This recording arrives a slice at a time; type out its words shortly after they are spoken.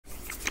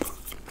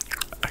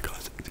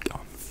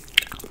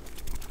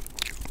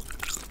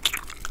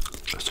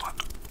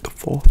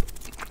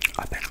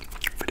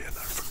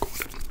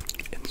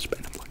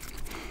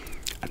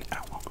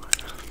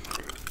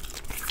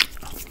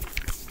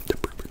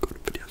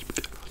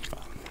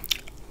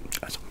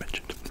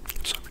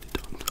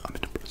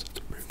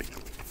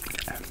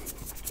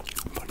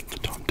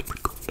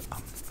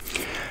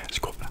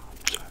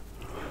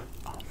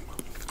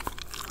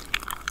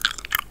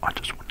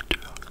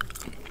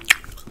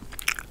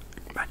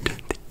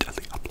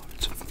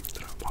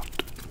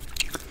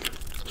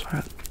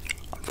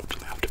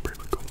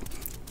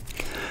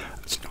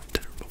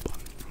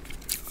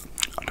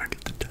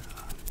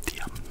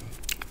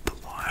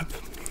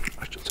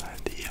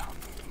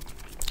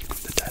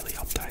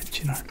changes,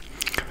 you know,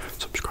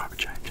 subscriber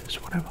changes,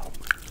 whatever.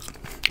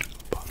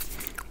 But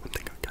one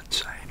thing I can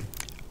say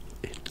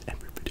in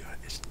every video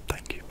is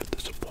thank you for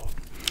the support.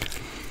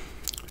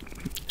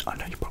 I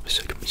know you're probably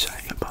sick of me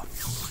saying it, but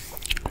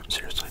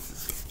seriously,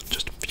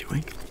 just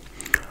viewing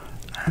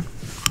and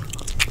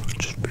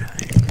just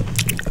really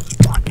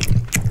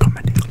liking,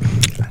 commenting,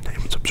 and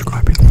even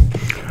subscribing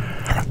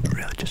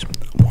really just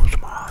warms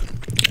my heart,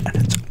 and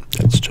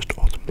it's just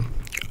awesome,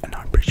 and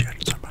I appreciate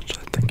it so much.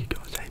 So thank you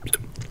guys heaps.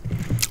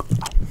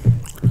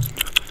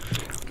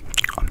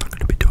 I'm not going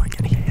to be doing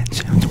any hand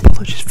sounds.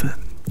 Apologies for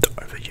the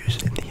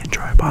overuse in the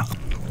intro, but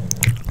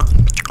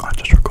I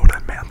just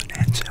recorded mouth and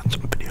hand sounds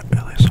video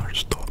earlier, so I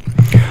just thought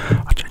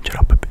I'd change it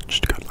up a bit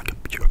just to go like a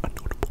pure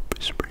inaudible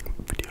whispering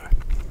video.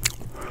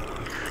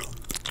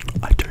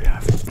 I do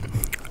have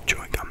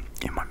chewing gum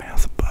in my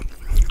mouth, but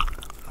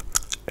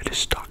it is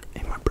stuck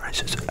in my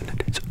braces, and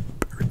it is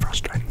very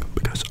frustrating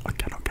because I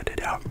cannot get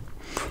it out.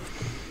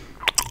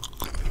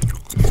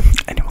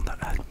 Anyone that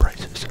has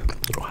braces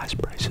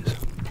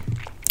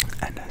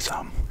and has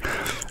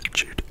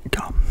chewed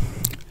gum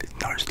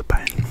knows the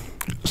pain.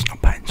 It's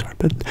not pain, sorry,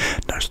 but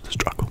knows the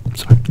struggle.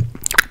 So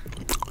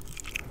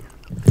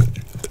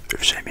if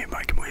you see me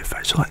making weird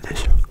faces like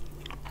this,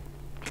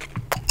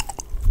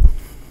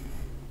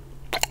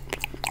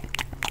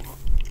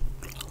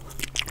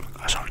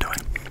 that's what I'm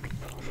doing.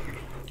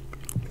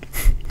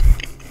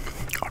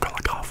 I got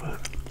like half of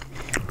it.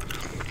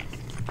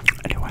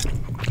 Anyway,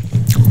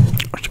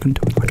 I'm just gonna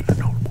do like an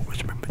inaudible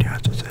whispering video,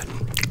 as I said.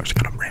 I'm just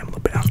gonna ramble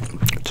about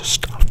just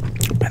stuff.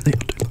 Mainly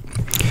I'll do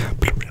a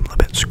bit of ramble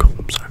about school,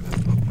 so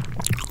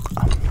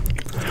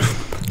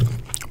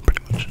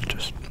pretty much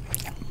just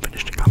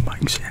finishing up my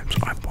exams.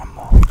 I have one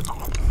more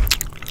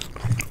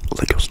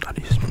legal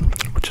studies,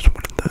 which is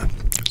one of the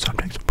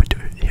subjects that we do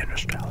here in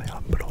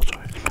Australia, but also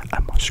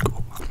at my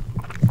school.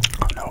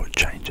 I know it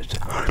changes.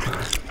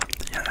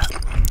 Yeah,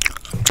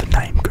 the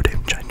name could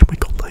even change. We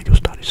call legal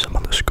studies. Some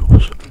other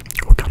schools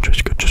or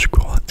countries could just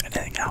call it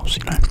anything else,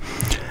 you know.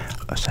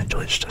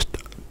 Essentially, it's just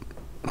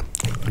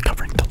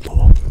covering the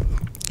law,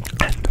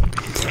 and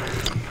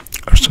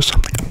it's just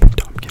something I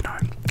picked up, you know.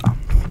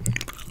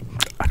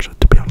 Actually,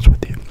 to be honest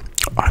with you,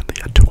 I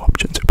only had two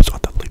options. It was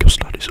either legal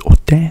studies or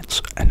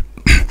dance, and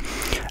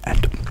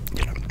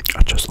you know,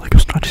 I chose legal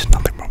studies.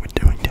 Nothing wrong with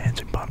doing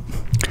dancing, but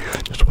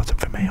it just wasn't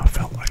for me. I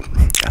felt like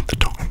at the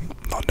time,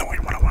 not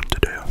knowing what I wanted to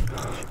do,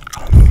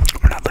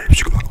 when I leave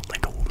school,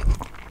 legal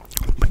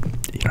would,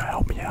 you know,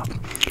 help me out.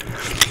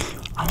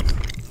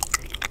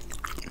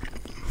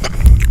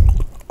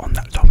 On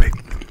that topic,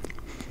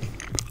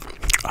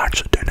 I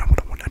actually don't know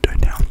what I want to do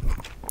now.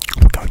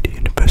 I'm going to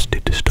university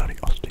to study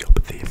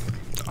osteopathy.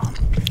 I'm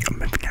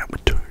moving out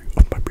with two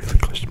of my really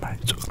close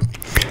mates,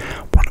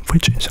 one of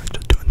which is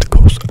actually doing the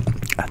course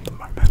at the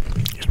moment.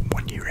 He's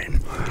 1 year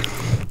in,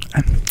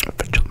 and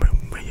eventually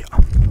when we you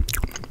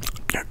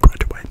know,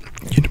 graduate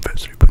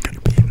university, we're going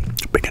to be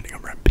beginning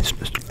our own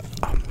business.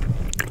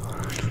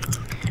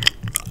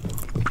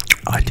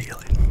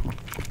 Ideally,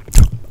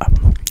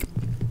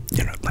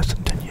 you know, less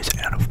than 10 years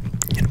out of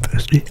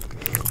university,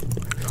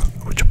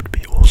 which would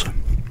be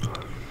awesome.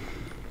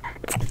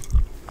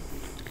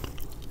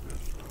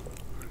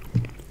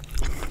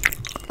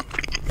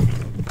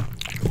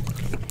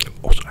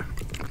 Also,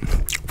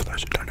 for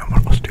those who don't know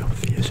what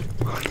osteopathy is,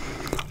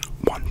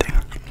 one thing,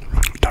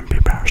 don't be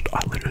embarrassed,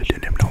 I literally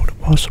didn't even know what it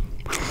was.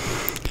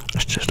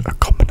 It's just a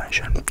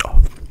combination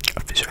of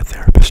a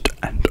physiotherapist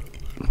and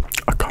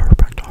a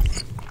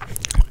chiropractor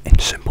in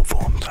simple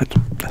form.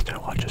 That's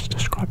how I just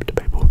describe it to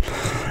people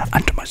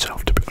and to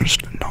myself, to be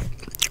honest. Not,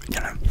 you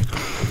know,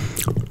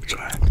 so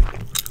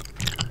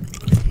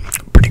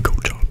pretty cool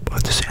job by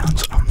the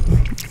sounds.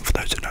 For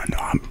those who don't know,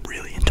 I'm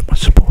really into my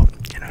sport.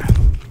 You know,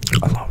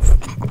 I love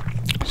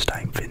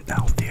staying fit and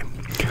healthy,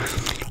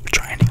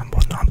 training and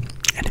whatnot.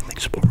 Anything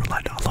sport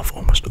related. I love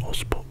almost all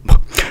sport.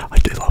 I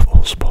do love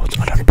all sports.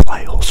 I don't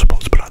play all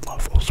sports, but I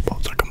love all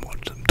sports. I can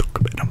watch them, talk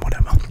about them,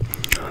 whatever.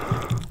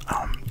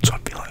 So I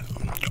feel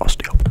like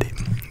osteopathy,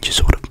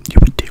 you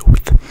would deal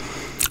with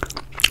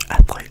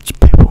athletes,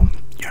 people,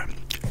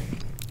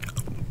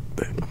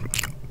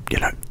 you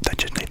know, they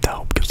just need the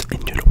help because they're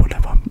injured or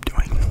whatever,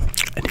 doing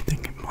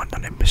anything. It might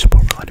not even be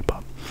sport related,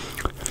 but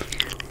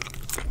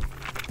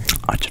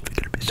I just figured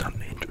it'd be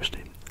something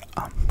interesting.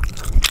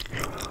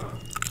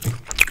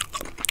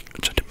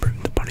 Just to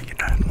improve the body, you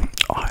know.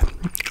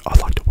 I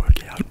like to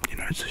work out, you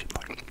know. It's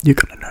like you're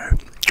gonna know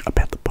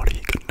about the body,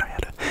 you're gonna know how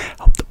to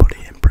help the body,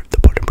 improve the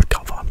body,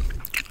 recover.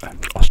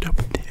 And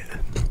osteopathy,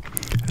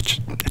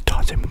 it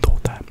ties in with all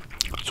that.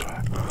 So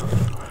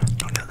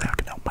not only I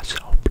can help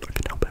myself, but I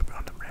can help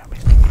everyone around me.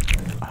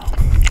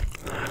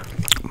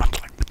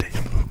 Much like the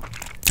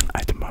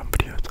ASMR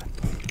videos.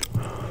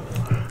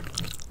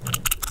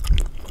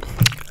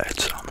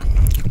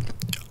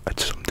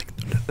 It's something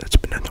that's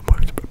been in the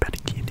works for about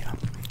a year now,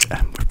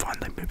 and we're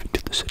finally moving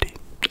to the city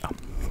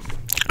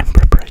in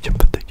preparation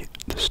for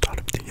the start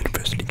of the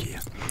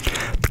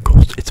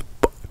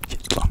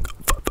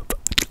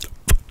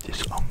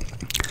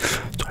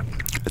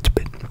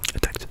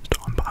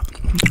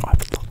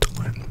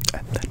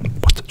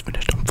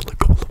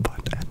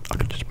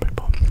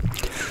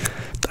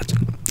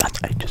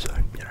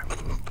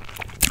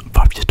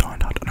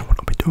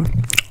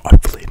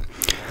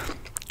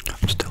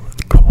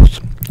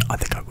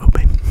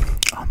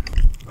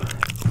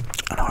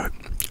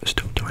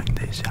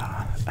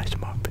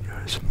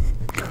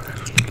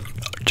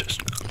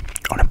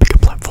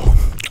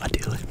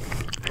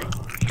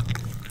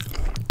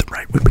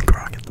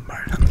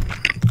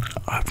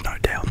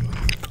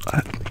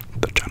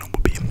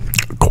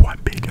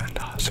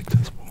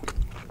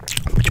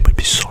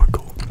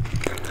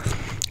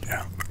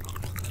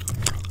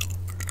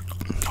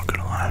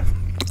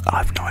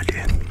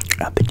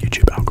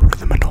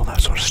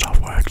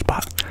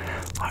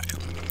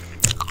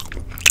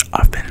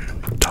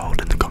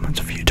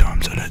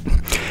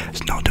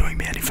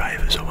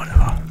favors or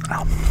whatever.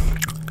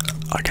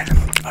 Again,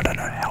 I don't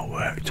know how it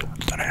works. I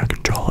don't know how to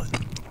control it.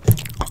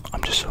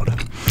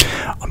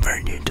 I'm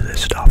very new to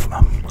this stuff.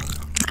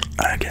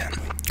 Again,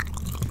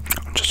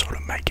 I'm just sort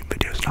of making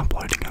videos and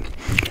uploading them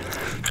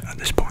at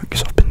this point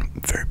because I've been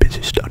very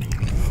busy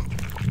studying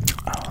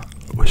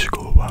with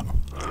school, but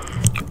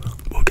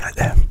we'll get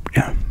there.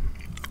 Yeah,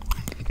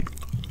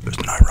 there's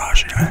no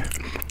rush, you know.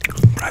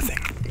 But I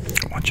think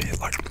once you hit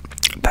like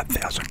that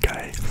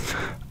 1000k,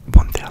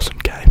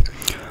 1000k,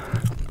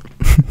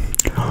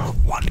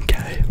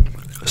 1k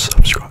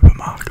subscriber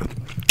mark,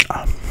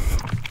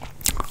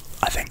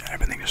 I think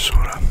everything just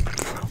sort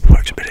of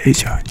works a bit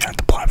easier. You know,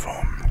 the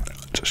platform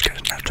just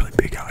gets naturally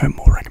bigger. I have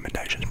more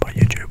recommendations by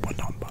YouTube,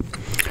 whatnot, but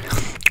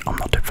I'm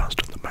not too fast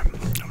at the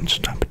moment. I'm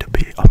just happy to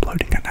be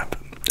uploading and have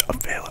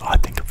I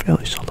think a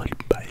fairly solid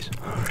base.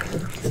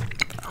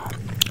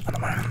 At the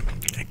moment,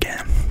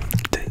 again,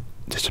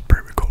 this is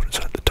pre-recorded,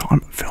 so at the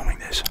time of filming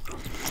this,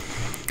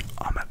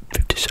 I'm at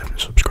 57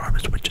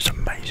 subscribers, which is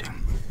amazing.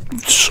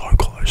 So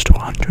close to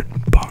 100,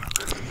 but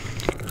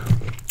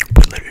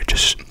we literally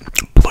just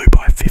blew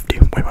by 50.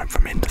 We went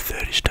from in the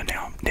 30s to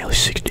now nearly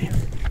 60.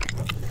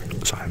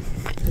 So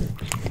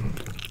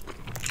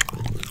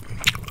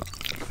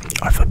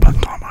hopefully by the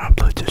time I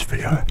upload this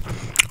video,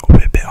 I'll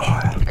be a bit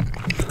higher.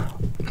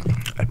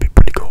 It'd be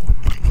pretty cool.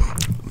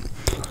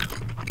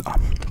 The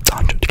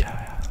 100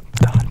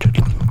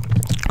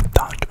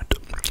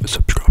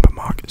 subscriber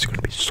mark is going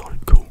to be so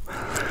cool.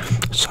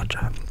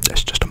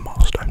 It's just a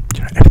milestone.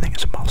 You know, everything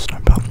is a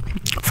milestone, but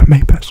for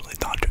me personally,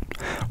 the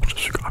 100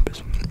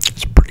 subscribers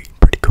is pretty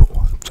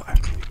cool. So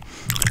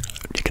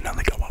you can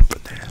only go up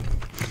from there.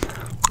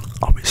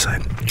 Obviously, you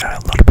know,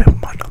 a lot of people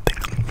might not think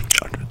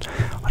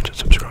 100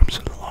 subscribers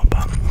is a lot,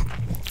 but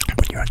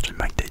when you actually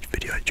make these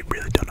videos, you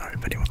really don't know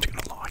if anyone's going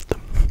to like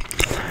them.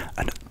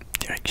 And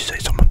you know, you see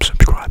someone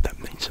subscribe, that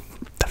means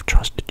they've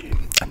trusted you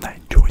and they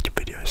enjoy your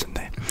videos and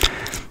they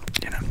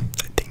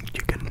think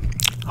you can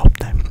help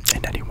them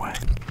in any way.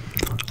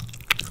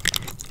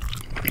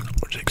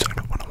 Which is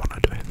exactly what I want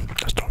to do.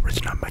 That's the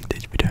reason I make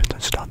these videos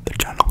and start the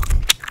channel.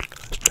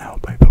 Just to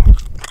help people.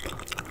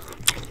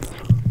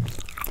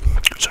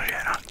 So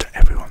yeah, to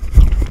everyone,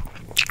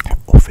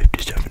 all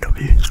 57 of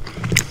you,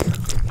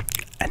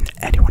 and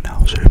anyone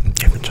else who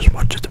even just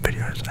watches the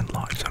videos and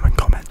likes them and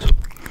comments.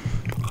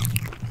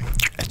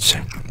 It's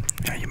sick.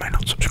 You know, you may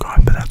not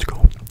subscribe, but that's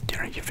cool. You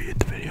know, you viewed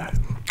the video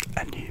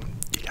and you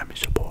gave me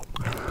support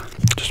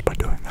just by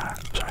doing that.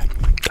 So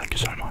thank you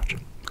so much.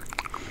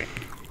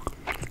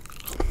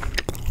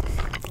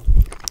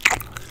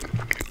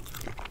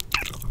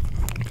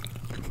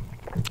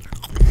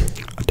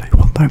 I'll tell you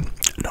what though,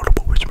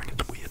 notable whispering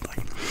is weird. Like,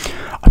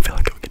 I feel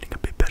like I'm getting a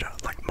bit better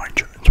at like my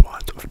endurance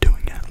wise of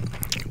doing it,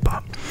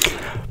 but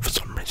for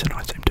some reason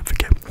I seem to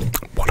forget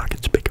what I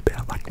can speak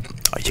about. Like,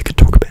 you can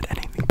talk about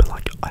anything, but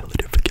like I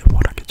literally forget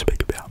what I can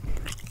speak about.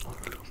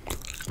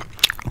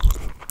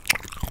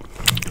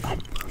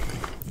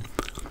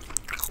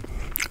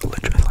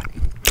 Literally, like,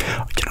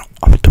 you know,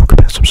 I'm gonna talk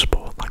about some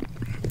sport. Like,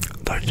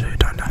 those who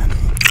don't know,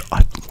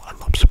 I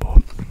love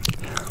sport.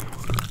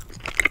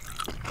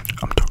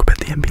 I'm talking about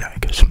the NBA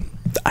because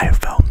the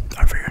AFL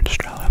over here in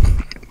Australia,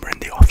 we're in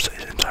the off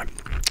season, so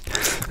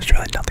there's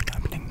really nothing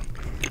happening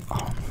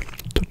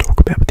to talk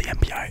about with the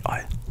NBA.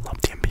 I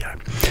love the NBA.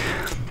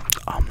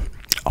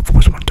 I've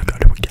always wanted to go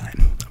to a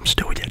game. I'm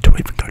still yet to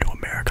even go to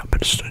America,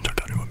 but as soon as I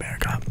go to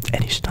America,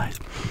 any state,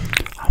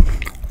 I'll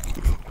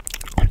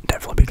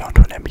definitely be going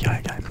to an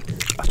NBA game.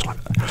 That's like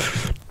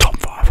top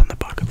 5 on the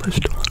bucket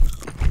list.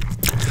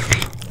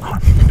 I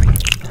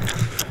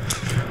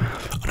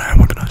don't know,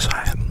 what can I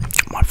say?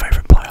 My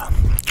favourite player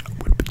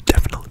would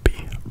definitely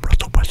be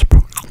Russell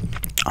Westbrook.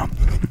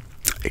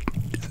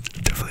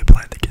 Definitely a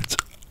player that gets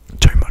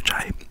too much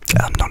hate.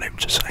 I'm not even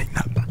just saying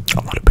that.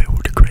 A lot of people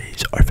would agree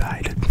he's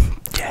overhated.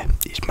 Yeah,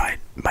 he's may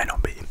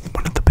not be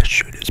one of the best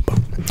shooters, but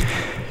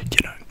you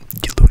know,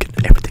 you look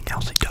at everything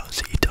else he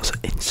does it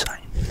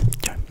insane.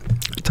 You know,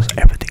 he does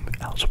everything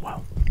else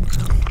well.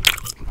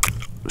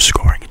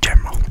 Scoring in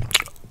general,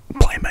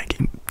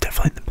 playmaking,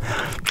 definitely,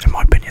 in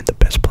my opinion, the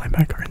best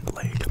playmaker in the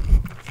league.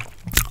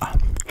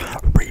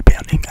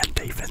 Rebounding and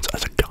defense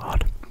as a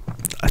guard,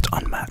 that's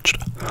unmatched.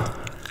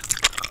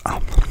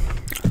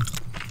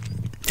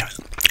 Yeah,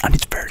 and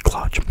it's very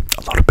clutch.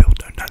 A lot of people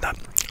don't know that,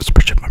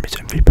 especially from his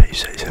MVP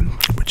season,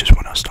 which is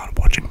when I started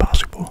watching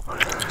basketball.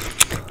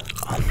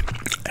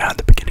 At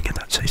the beginning of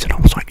that season, I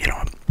was like, you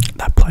know,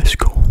 that plays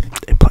cool.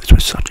 It plays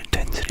with such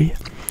intensity,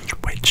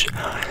 which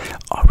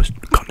I was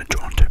kind of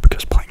drawn to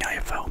because playing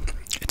AFL,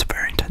 it's a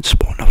very intense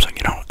sport. And I was like,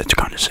 you know, it's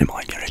kind of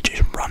similar, you know,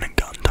 just run and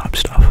gun type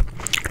stuff,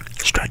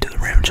 straight to the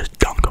rim, just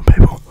dunk on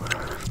people.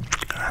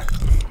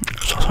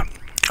 So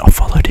I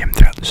followed him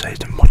throughout the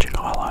season, watching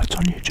highlights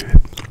on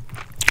YouTube.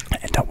 I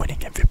ended up winning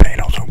MVP,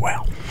 and I was like,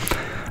 wow,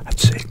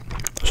 that's sick.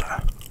 So,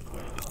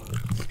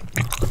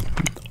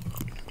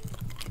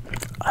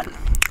 and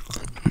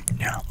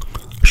yeah,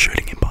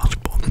 shooting in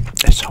basketball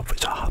itself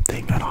is a hard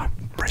thing, and I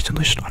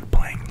recently started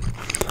playing.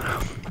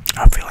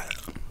 I feel like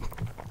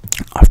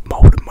I've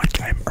molded my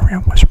game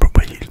around Westbrook,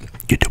 where you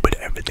do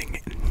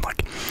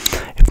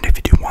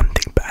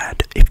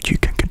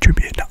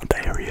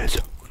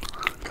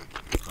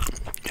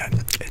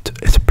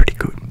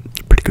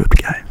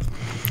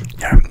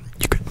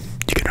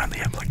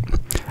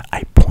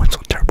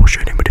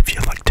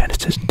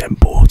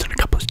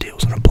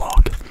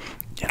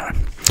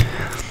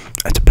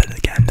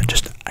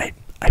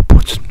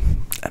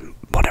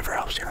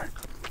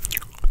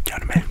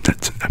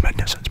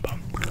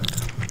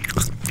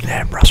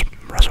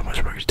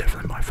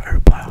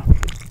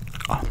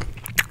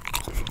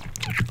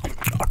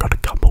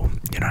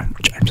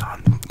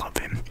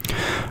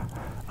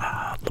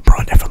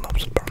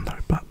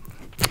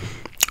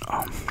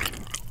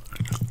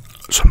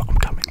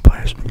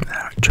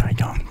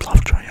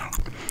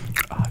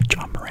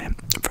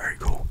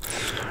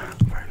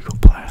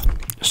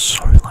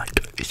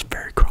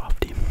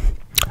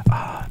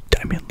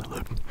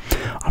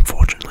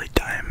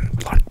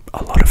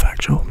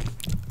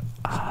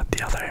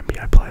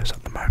players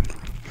at the moment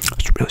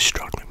is really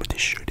struggling with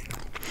this shooting.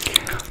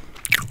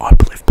 I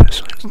believe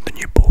personally the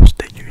new balls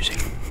they're using,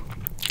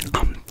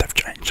 they've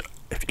changed.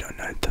 If you don't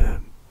know, the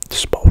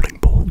Spalding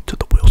ball to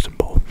the Wilson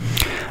ball,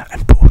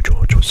 and Paul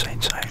George was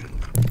saying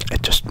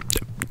it just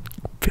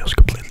feels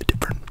completely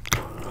different,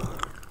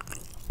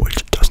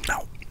 which doesn't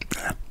help.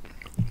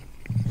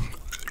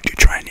 You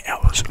train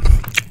hours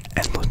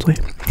endlessly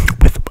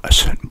with a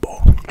certain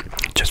ball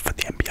just for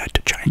the NBA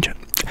to change it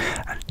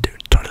and do a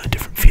totally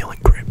different feeling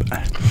grip.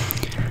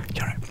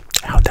 You know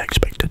how they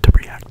expect it to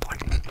react. Like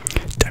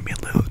Damian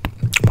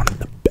Lillard, one of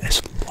the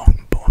best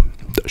long ball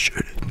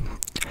shooters,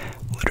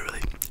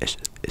 literally is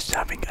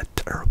having a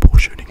terrible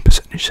shooting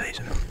percentage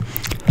season,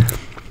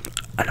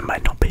 and it may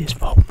not be his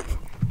fault.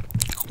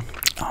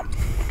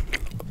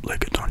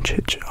 Luka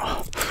Doncic,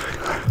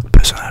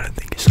 personally I don't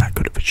think he's that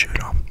good of a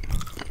shooter,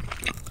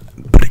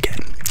 but again,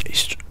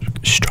 he's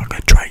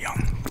struggling. Trae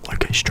Young,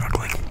 like he's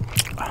struggling.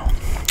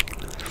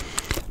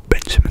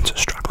 Ben Simmons is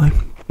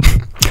struggling.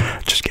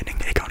 Just kidding,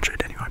 he can't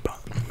shoot anyway, but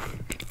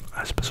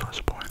that's besides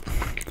the point.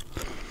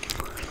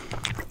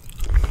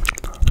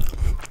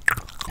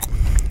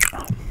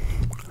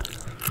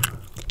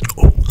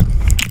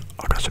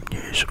 I got some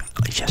news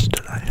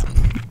yesterday.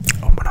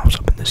 When I was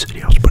up in the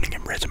city, I was putting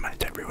in resumes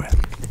everywhere,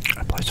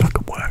 a place I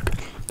could work,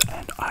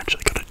 and I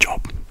actually got a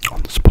job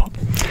on the spot.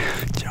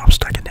 So I was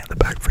taken down the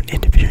back for an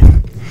interview,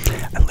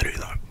 and literally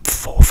like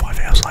 4 or 5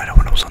 hours later,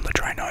 when I was on the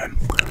train home,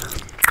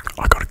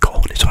 I got a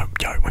call and he's like,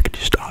 "Yo, when can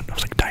you start?" And I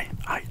was like, "Day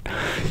 8."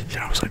 You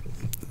know, I was like,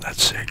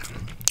 "That's sick."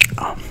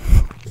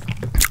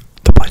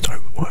 The place I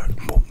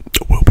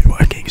will be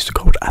working is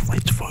called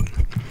Athlete's Foot.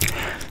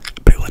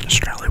 People in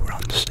Australia will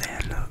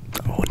understand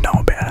or know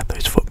about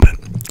Athlete's Foot, but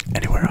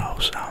anywhere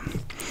else,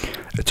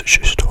 it's a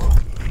shoe store.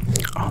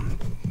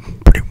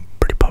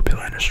 Pretty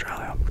popular in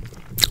Australia.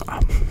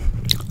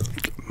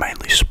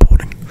 Mainly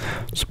sporting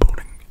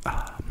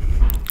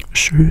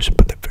shoes,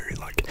 but they're very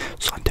like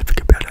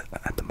scientific about it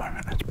at the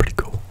moment. It's pretty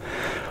cool.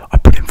 I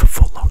put in for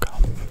Foot Locker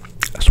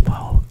as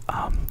well,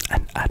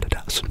 and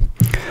Adidas.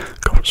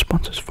 Got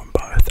sponsors from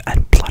both,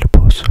 and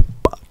Platypus,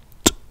 but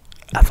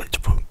Athlete's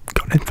Foot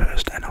got in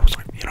first, and I was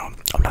like, you know,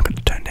 I'm not going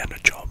to turn down a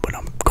job, but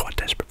I'm quite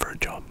desperate for a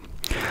job.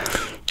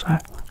 So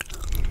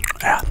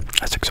yeah,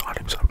 that's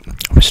exciting. So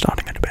I'm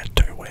starting in about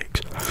 2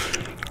 weeks.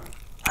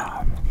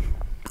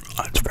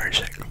 It's very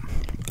sick,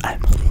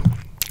 and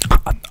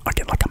I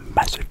get like a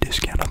massive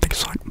discount. I think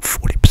it's like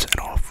 40%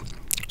 off.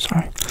 So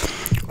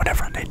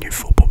whenever I need new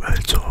football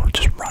boots or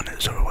just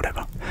runners or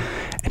whatever,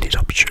 and hit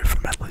up a shoe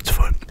from Athlete's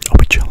Foot, I'll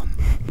be chilling.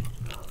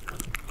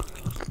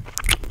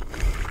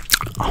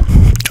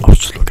 I was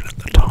just looking at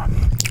the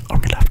time. I'm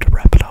gonna have to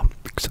wrap it up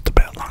because it's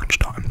about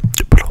lunchtime.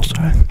 But also,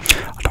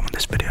 I don't want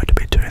this video to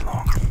be too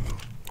long.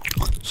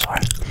 So,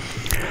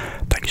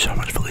 thank you so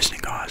much for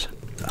listening, guys.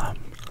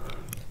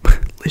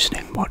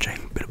 Listening,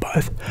 watching, bit of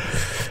both.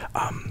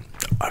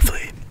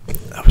 Hopefully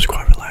that was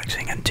quite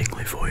relaxing and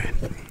tingly for you.